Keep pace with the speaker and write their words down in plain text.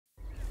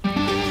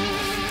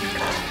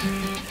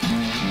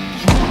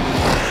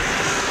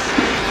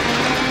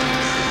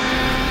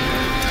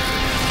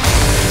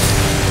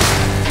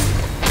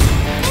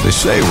They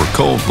say we're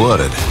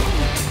cold-blooded.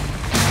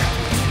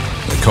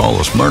 They call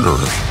us murderers.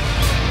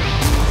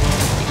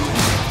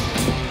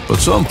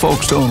 But some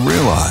folks don't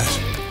realize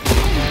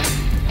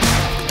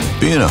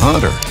being a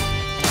hunter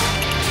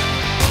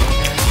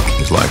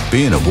is like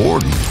being a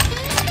warden.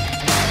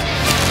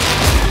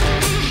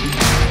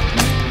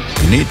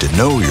 You need to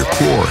know your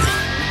quarry,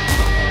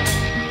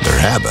 their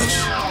habits,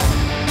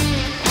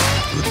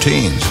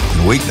 routines,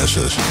 and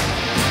weaknesses.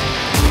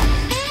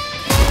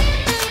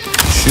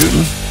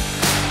 Shooting,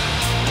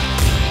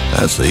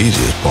 that's the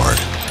easiest part.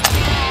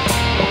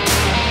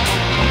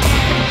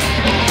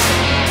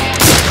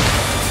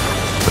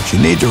 But you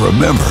need to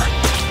remember,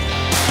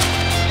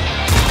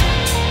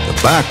 the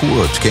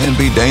backwoods can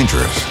be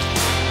dangerous.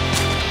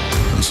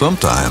 And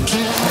sometimes,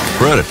 the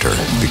predator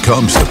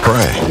becomes the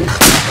prey.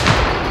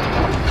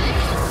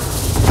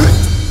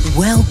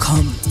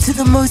 Welcome to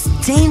the most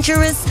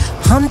dangerous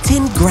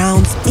hunting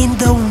grounds in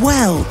the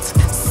world,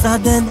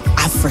 Southern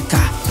Africa.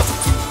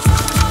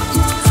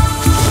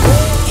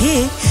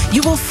 Here,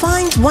 you will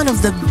find one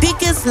of the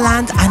biggest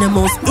land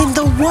animals in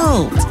the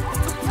world.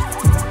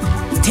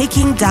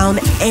 Taking down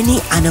any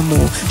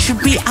animal should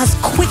be as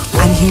quick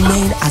and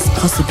humane as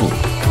possible.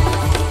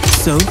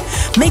 So,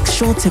 make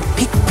sure to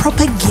pick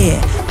proper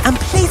gear and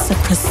place a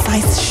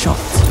precise shot.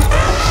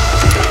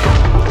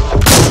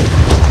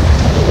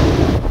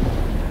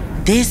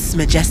 This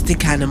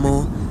majestic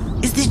animal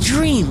is the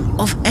dream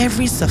of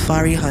every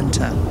safari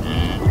hunter.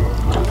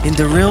 In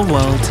the real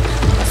world,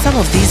 some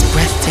of these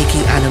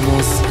breathtaking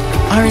animals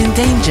are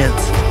endangered.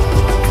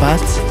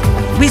 But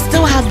we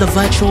still have the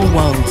virtual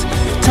world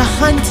to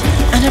hunt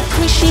and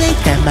appreciate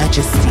their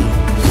majesty.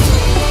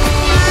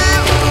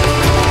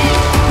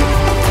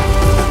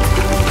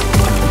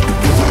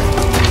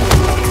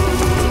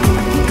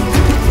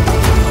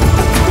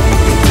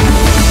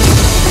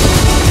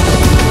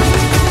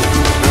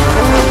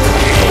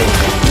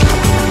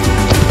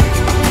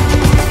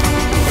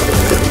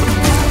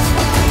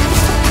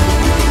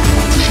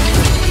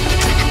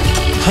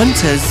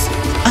 Hunters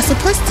are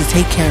supposed to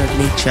take care of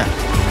nature.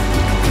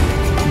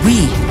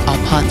 We are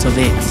part of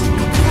it.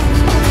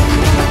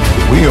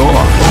 We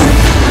are.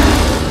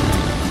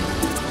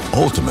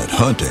 Ultimate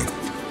hunting.